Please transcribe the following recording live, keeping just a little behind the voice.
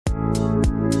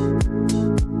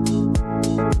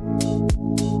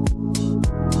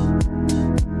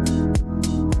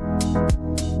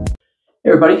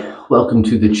Everybody, welcome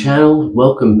to the channel.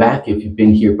 Welcome back if you've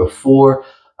been here before.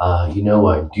 I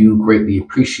do greatly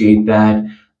appreciate that.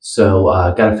 So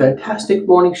got a fantastic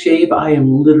morning shave. I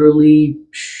am literally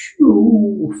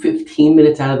 15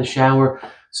 minutes out of the shower.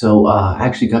 So I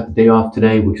actually got the day off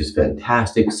today, which is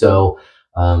fantastic. So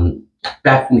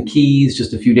back from the Keys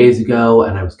just a few days ago,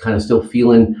 and I was kind of still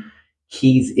feeling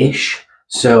Keys-ish.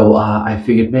 So I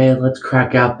figured, man, let's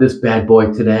crack out this bad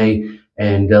boy today.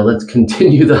 And let's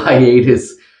continue the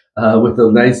hiatus with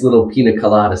a nice little pina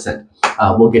colada scent.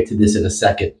 We'll get to this in a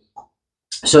second.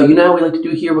 So you know how we like to do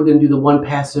here, we're going to do the one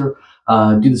passer,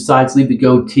 do the sides, leave the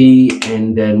goatee,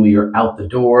 and then we are out the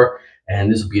door.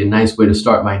 And this will be a nice way to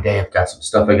start my day. I've got some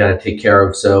stuff I got to take care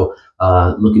of. So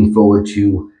looking forward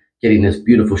to getting this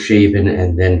beautiful shave in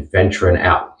and then venturing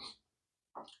out.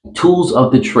 Tools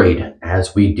of the trade,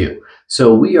 as we do.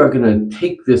 So we are going to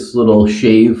take this little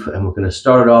shave and we're going to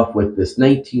start it off with this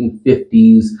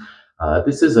 1950s.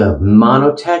 This is a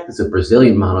Monotech. It's a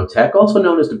Brazilian Monotech, also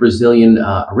known as the Brazilian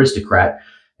Aristocrat.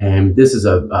 And this is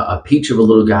a peach of a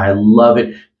little guy. I love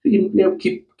it. You know,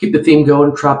 keep the theme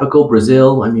going. Tropical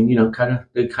Brazil. I mean, you know,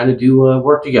 they kind of do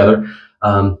work together.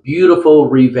 Beautiful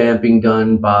revamping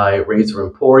done by Razor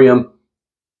Emporium.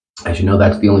 As you know,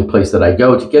 that's the only place that I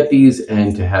go to get these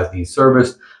and to have these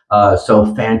serviced.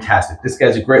 So fantastic. This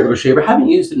guy's a great little shaver. I haven't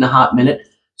used it in a hot minute.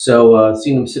 So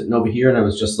seen him sitting over here and I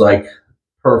was just like,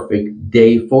 perfect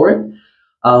day for it.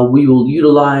 We will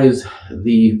utilize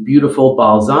the beautiful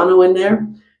Bolzano in there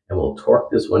and we'll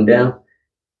torque this one down.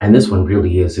 And this one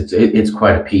really is, it's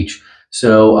quite a peach.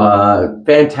 So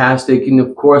fantastic. And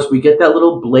of course we get that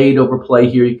little blade overplay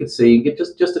here. You can see, you get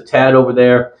just a tad over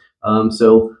there.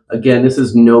 So again, this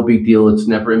is no big deal. It's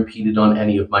never impeded on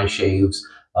any of my shaves.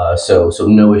 So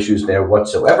no issues there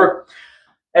whatsoever.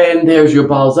 And there's your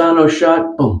Bolzano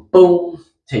shot. Boom, boom.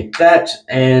 Take that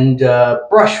and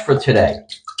brush for today.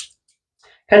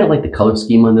 Kind of like the color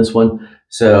scheme on this one.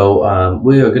 So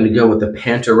we are going to go with the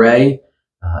Panta Rei.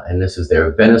 And this is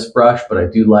their Venice brush, but I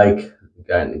do like the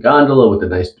guy in the gondola with the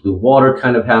nice blue water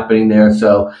kind of happening there.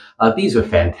 So these are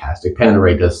fantastic. Panta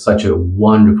Rei does such a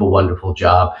wonderful, wonderful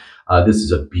job. This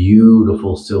is a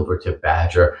beautiful Silvertip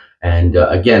Badger. And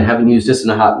again, haven't used this in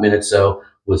a hot minute, so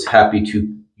was happy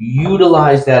to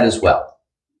utilize that as well.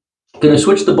 Gonna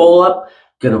switch the bowl up.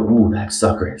 Ooh, that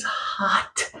sucker is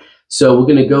hot. So we're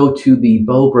gonna go to the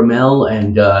Beau Brummel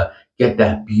and get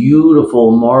that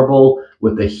beautiful marble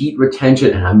with the heat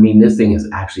retention. And I mean, this thing is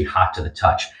actually hot to the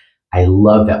touch. I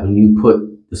love that when you put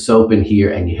the soap in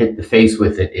here and you hit the face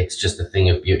with it, it's just a thing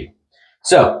of beauty.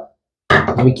 So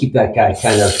let me keep that guy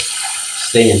kind of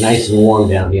staying nice and warm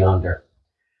down yonder.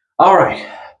 All right,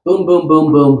 boom, boom,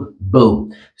 boom, boom,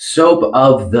 boom. Soap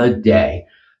of the day.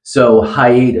 So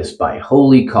Hiatus by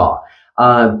Wholly Kaw.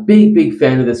 Big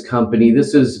fan of this company.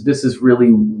 This is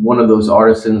really one of those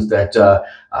artisans that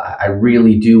I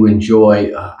really do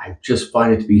enjoy. I just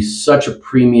find it to be such a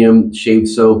premium shave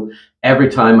soap. Every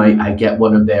time I get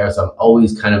one of theirs, I'm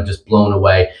always kind of just blown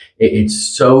away. It's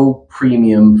so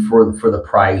premium for the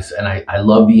price, and I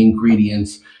love the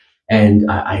ingredients. And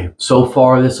so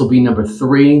far, this will be number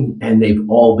 3, and they've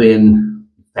all been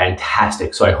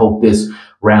fantastic. So I hope this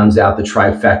rounds out the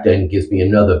trifecta and gives me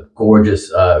another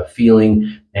gorgeous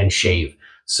feeling and shave.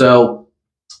 So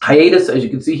Hiatus, as you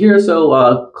can see here,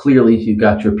 so clearly you've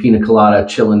got your pina colada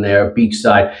chilling there,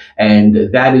 beachside,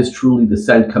 and that is truly the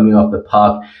scent coming off the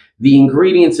puck. The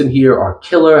ingredients in here are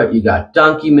killer. You got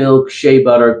donkey milk, shea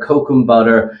butter, kokum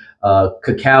butter,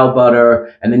 cacao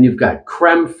butter, and then you've got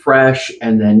creme fraiche,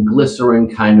 and then glycerin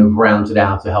kind of rounds it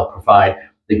out to help provide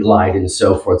the glide and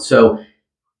so forth. So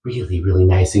really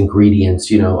nice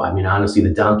ingredients. You know, I mean, honestly, the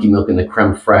donkey milk and the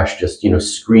creme fraiche just, you know,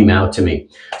 scream out to me.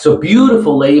 So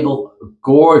beautiful label,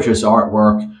 gorgeous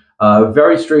artwork,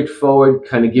 very straightforward,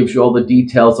 kind of gives you all the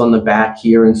details on the back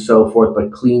here and so forth,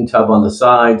 but clean tub on the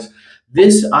sides.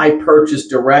 This I purchased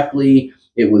directly.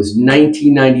 It was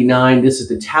 $19.99. This is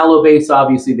the tallow base.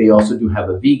 Obviously, they also do have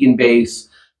a vegan base.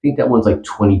 I think that one's like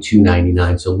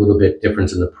 $22.99, so a little bit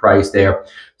difference in the price there.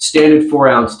 Standard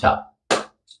 4-ounce tub.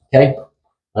 Okay,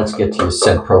 let's get to your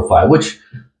scent profile, which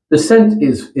the scent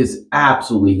is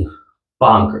absolutely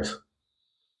bonkers.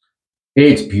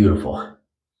 It's beautiful,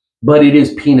 but it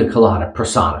is pina colada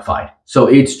personified. So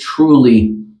it's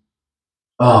truly,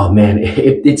 oh man,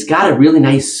 it's got a really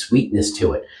nice sweetness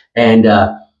to it. And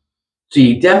so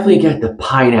you definitely get the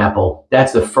pineapple.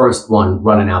 That's the first one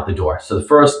running out the door. So the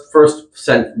first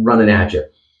scent running at you.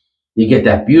 You get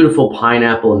that beautiful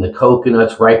pineapple and the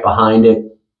coconuts right behind it.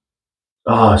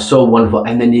 Oh, so wonderful.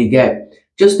 And then you get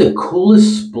just the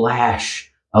coolest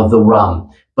splash of the rum.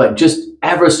 but just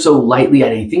ever so lightly.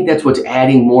 And I think that's what's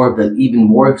adding more of the, even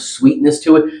more sweetness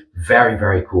to it. Very,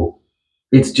 very cool.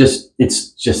 It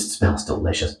just smells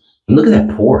delicious. And look at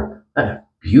that pour. That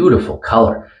beautiful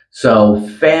color. So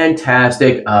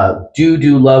fantastic.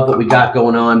 Do love what we got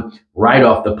going on. Right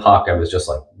off the puck, I was just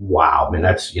like, wow, man,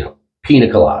 that's, you know, pina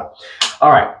colada.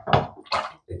 All right.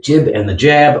 The jib and the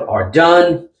jab are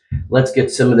done. Let's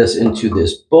get some of this into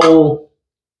this bowl.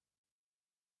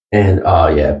 And oh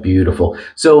yeah, beautiful.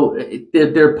 So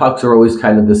their pucks are always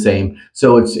kind of the same.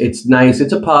 So it's nice.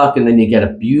 It's a puck, and then you get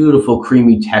a beautiful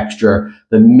creamy texture.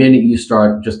 The minute you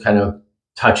start just kind of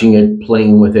touching it,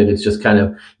 playing with it, it's just kind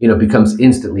of, you know, becomes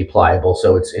instantly pliable.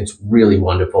 So it's really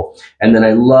wonderful. And then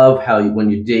I love how when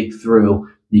you dig through,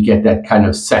 you get that kind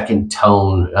of second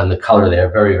tone on the color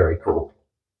there. Very, very cool.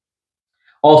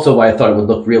 Also, why I thought it would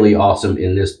look really awesome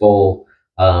in this bowl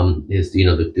is, you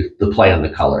know, the play on the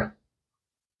color.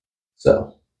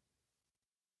 So,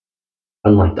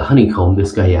 unlike the honeycomb,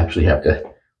 this guy you actually have to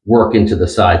work into the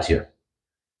sides here.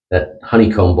 That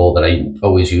honeycomb bowl that I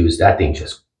always use, that thing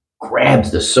just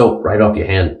grabs the soap right off your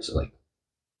hand. It's like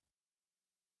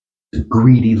a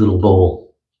greedy little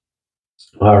bowl.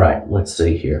 All right, let's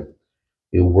see here.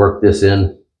 You work this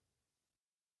in.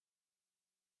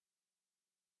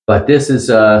 But this is,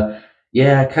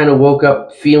 yeah, I kind of woke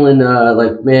up feeling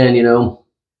like, man, you know,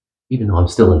 even though I'm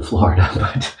still in Florida,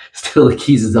 but still the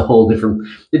Keys is a whole different,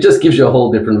 it just gives you a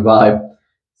whole different vibe.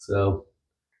 So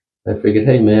I figured,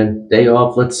 hey man, day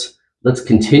off, let's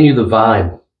continue the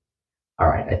vibe. All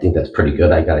right, I think that's pretty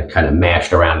good. I got it kind of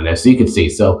mashed around in there so you can see.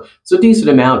 So decent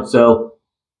amount. So,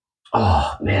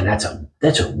 oh man,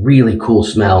 that's a really cool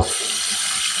smell.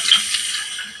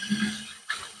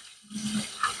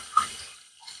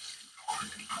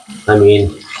 I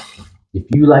mean, if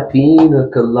you like pina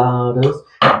coladas,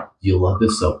 you'll love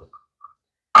this soap.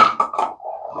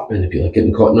 And if you like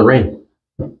getting caught in the rain.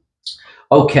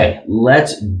 Okay,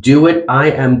 let's do it.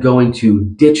 I am going to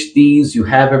ditch these. You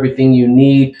have everything you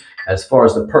need as far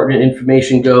as the pertinent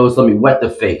information goes. Let me wet the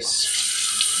face.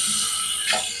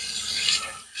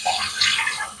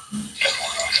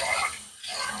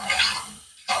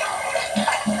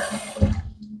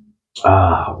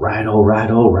 All right, all right,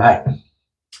 all right.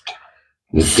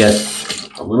 Let me get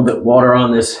a little bit of water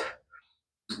on this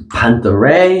Panta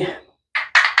Rei.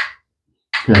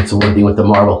 That's the one thing with the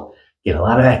marble. Get a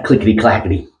lot of that clickety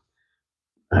clackety.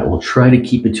 I will try to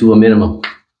keep it to a minimum.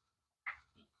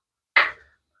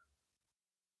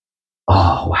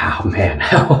 Oh wow, man!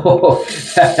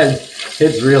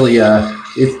 It's really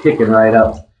it's kicking right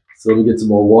up. So let me get some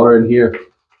more water in here,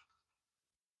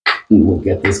 and we'll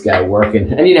get this guy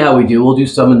working. And you know how we do. We'll do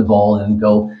some in the bowl and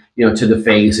go, you know, to the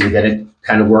face and get it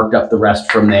kind of worked up the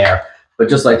rest from there. But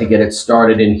just like to get it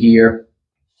started in here.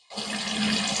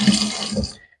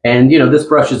 And, you know, this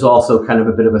brush is also kind of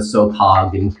a bit of a soap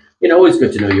hog, and, you know, always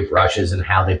good to know your brushes and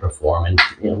how they perform. And,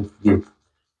 you know, you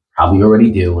probably already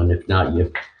do. And if not,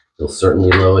 you'll certainly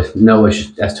know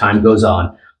as time goes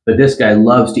on. But this guy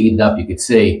loves to eat it up, you could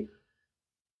see.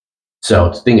 So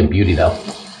it's a thing of beauty, though.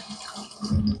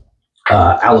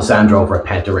 Alessandro over at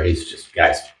Panta Rei is just,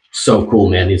 guys, so cool,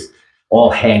 man. He's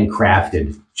all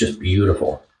handcrafted, just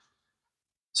beautiful.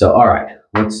 So, all right,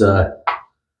 let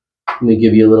me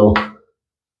give you a little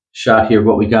shot here of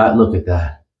what we got. Look at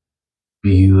that.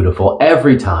 Beautiful.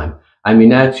 Every time. I mean,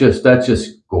 that's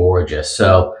just gorgeous.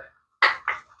 So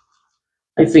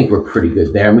I think we're pretty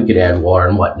good there. And we could add water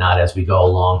and whatnot as we go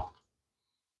along.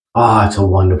 Oh, it's a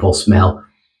wonderful smell.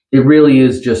 It really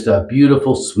is just a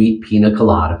beautiful, sweet pina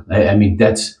colada. I mean,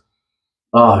 that's,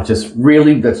 oh, just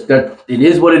really, it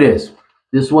is what it is.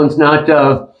 This one's not,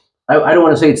 I don't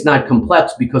want to say it's not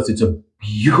complex because it's a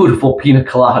beautiful pina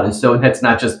colada. So that's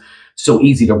not just so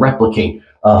easy to replicate.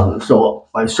 So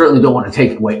I certainly don't want to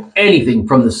take away anything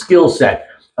from the skill set.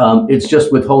 It's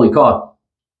just with Wholly Kaw,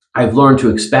 I've learned to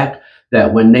expect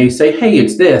that when they say, hey,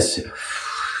 it's this,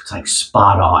 it's like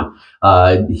spot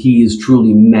on. He is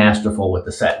truly masterful with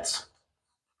the scents.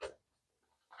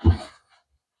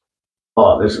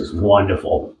 Oh, this is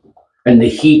wonderful. And the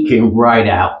heat came right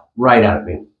out of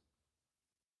me.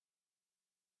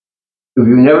 If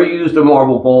you've never used a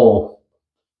marble bowl,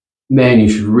 man, you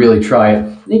should really try it.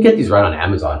 You can get these right on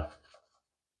Amazon.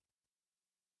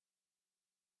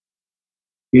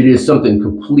 It is something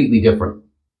completely different.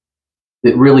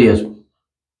 It really is.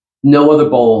 No other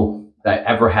bowl that I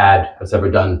ever had has ever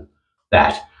done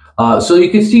that. So you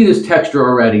can see this texture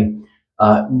already.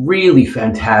 Really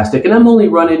fantastic. And I'm only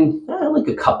running like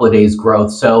a couple of days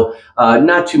growth. So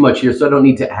not too much here. So I don't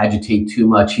need to agitate too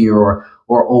much here or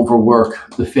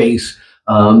overwork the face.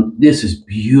 This is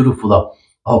beautiful though.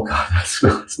 Oh God, that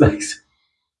smells nice.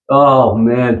 Oh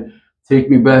man, take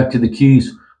me back to the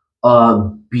Keys.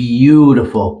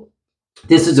 Beautiful.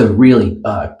 This is a really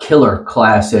killer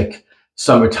classic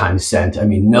summertime scent. I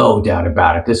mean, no doubt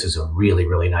about it. This is a really,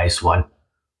 really nice one.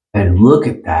 And look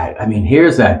at that. I mean,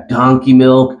 here's that donkey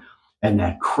milk and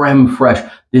that creme fraiche.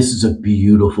 This is a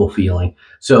beautiful feeling.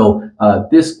 So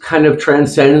this kind of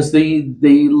transcends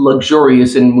the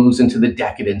luxurious and moves into the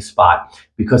decadent spot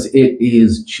because it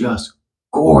is just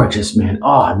gorgeous, man.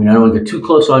 Oh, I mean, I don't want to get too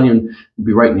close on you and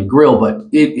be right in your grill, but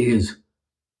it is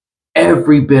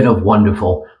every bit of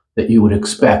wonderful that you would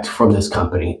expect from this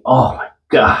company. Oh my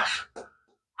gosh.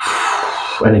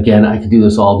 And again, I could do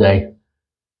this all day.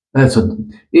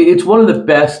 It's one of the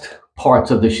best parts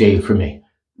of the shave for me.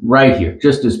 Right here.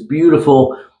 Just this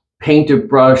beautiful painted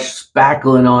brush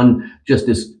spackling on just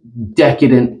this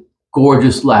decadent,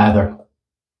 gorgeous lather.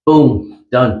 Boom.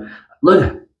 Done. Look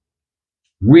at it.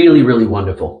 Really, really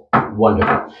wonderful.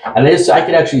 Wonderful. And this, I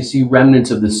could actually see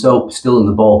remnants of the soap still in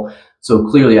the bowl. So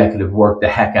clearly I could have worked the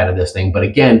heck out of this thing. But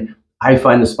again, I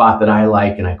find the spot that I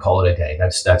like and I call it a day.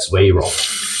 That's the way you roll.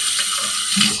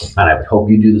 And I would hope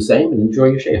you do the same and enjoy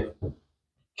your shave.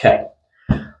 Okay.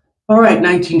 All right,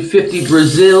 1950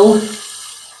 Brazil.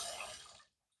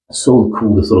 So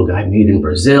cool, this little guy made in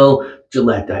Brazil.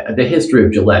 Gillette, the history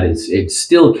of Gillette it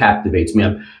still captivates me.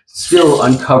 I'm still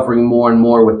uncovering more and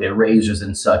more with their razors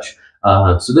and such.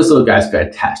 So this little guy's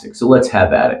fantastic. So let's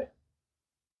have at it.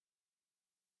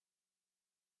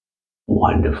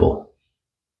 Wonderful.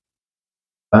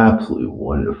 Absolutely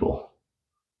wonderful.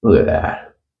 Look at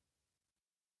that.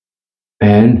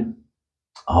 And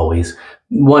always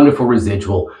wonderful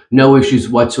residual. No issues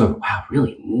whatsoever. Wow,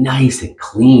 really nice and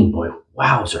clean, boy.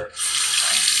 Wowzer.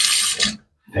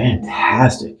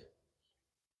 Fantastic.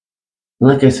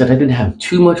 Like I said, I didn't have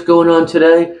too much going on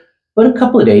today, but a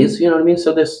couple of days, you know what I mean?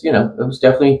 So this, you know, it was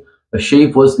definitely, a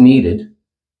shave was needed.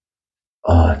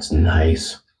 Oh, it's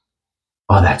nice.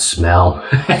 Oh, that smell.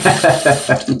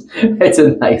 It's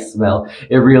a nice smell.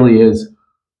 It really is.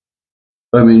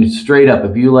 I mean, straight up,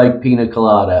 if you like pina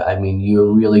colada, I mean,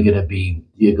 you're really going to be,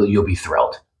 you'll be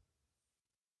thrilled.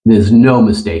 There's no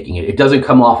mistaking it. It doesn't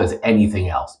come off as anything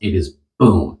else. It is,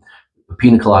 boom,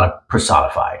 pina colada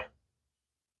personified.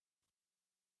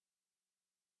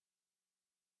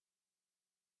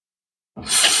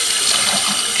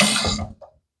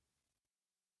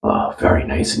 Oh, very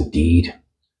nice indeed.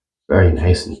 Very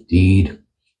nice indeed.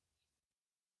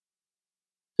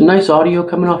 Some nice audio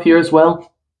coming off here as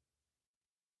well.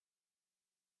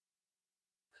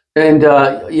 And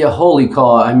yeah, Wholly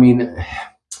Kaw. I mean,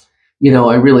 you know,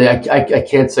 I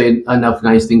can't say enough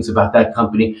nice things about that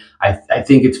company. I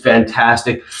think it's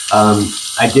fantastic.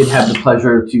 I did have the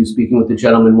pleasure to speaking with the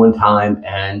gentleman one time,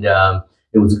 and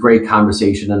it was a great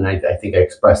conversation. And I think I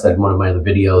expressed that in one of my other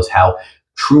videos, how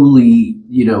truly,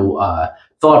 you know,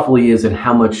 thoughtful he is and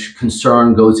how much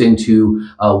concern goes into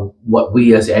what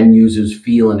we as end users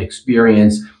feel and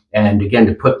experience. And again,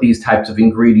 to put these types of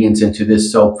ingredients into this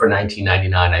soap for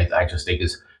 $19.99, I just think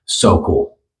is so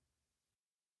cool.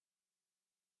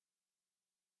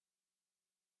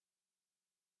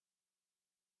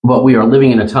 But we are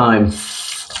living in a time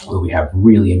where we have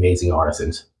really amazing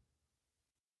artisans.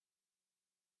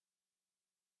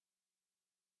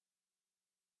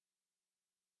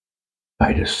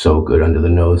 I just so good under the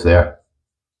nose there.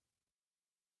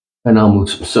 And I'll move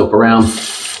some soap around,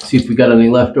 see if we got any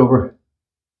left over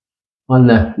on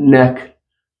the neck.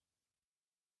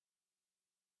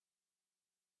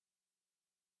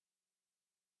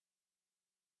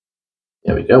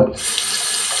 There we go.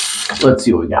 Let's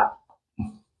see what we got.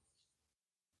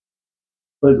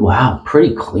 But wow,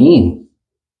 pretty clean.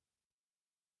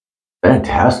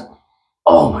 Fantastic.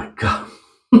 Oh my God.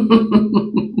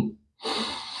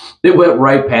 It went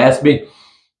right past me.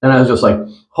 And I was just like,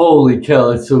 holy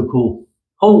cow, that's so cool.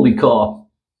 Holy cow.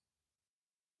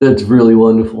 That's really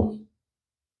wonderful.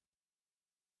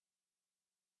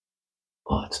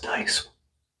 Oh, it's nice.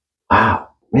 Wow,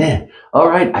 man. All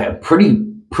right, I have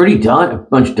pretty done,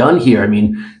 much done here. I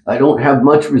mean, I don't have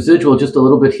much residual, just a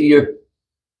little bit here.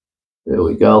 There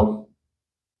we go.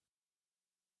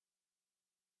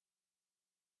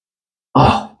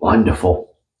 Oh,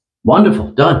 wonderful.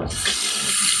 Wonderful, done.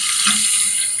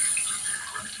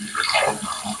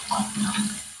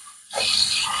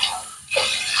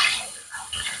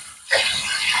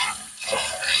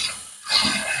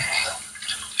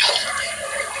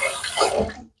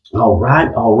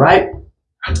 All right.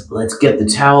 Let's get the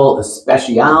towel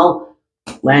especial.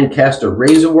 Lancaster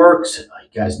Razor Works.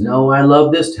 You guys know I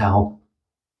love this towel.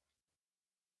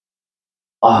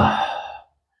 Ah,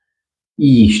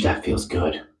 yeesh, that feels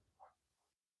good.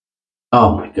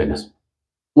 Oh my goodness.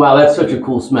 Wow, that's such a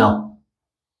cool smell.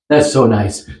 That's so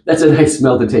nice. That's a nice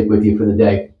smell to take with you for the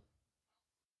day.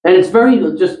 And it's very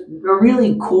just a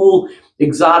really cool,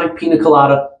 exotic pina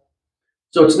colada.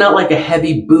 So it's not like a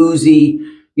heavy, boozy,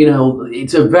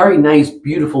 it's a very nice,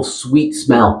 beautiful, sweet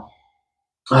smell.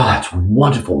 Oh, it's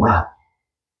wonderful. Wow.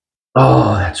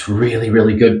 Oh, that's really,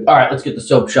 really good. All right, let's get the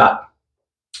soap shot.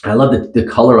 I love the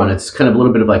color on it. It's kind of a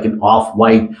little bit of like an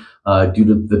off-white due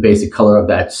to the basic color of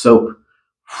that soap.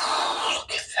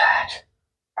 Look at that.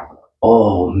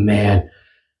 Oh, man.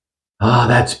 Ah,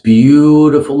 that's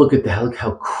beautiful. Look at that. Look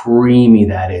how creamy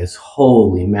that is.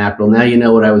 Holy mackerel. Now you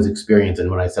know what I was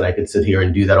experiencing when I said I could sit here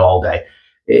and do that all day.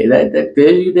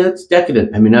 That's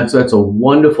decadent. I mean, that's a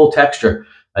wonderful texture.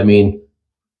 I mean,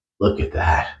 look at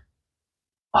that.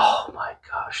 Oh my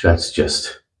gosh, that's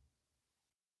just,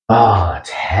 oh, it's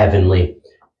heavenly.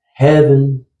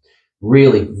 Heaven.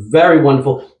 Really, very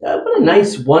wonderful. What a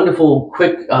nice, wonderful,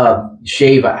 quick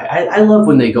shave. I love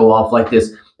when they go off like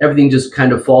this. Everything just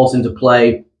kind of falls into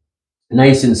play.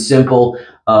 Nice and simple.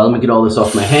 Let me get all this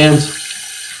off my hands.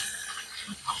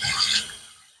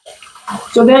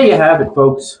 So there you have it,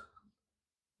 folks.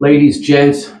 Ladies,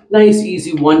 gents, nice,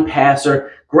 easy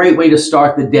one-passer. Great way to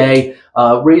start the day.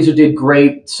 Razor did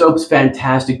great. Soap's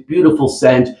fantastic. Beautiful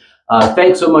scent.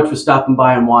 Thanks so much for stopping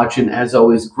by and watching. As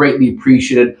always, greatly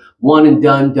appreciated. One and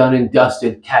done, done and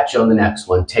dusted. Catch you on the next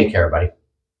one. Take care,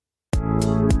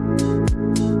 everybody.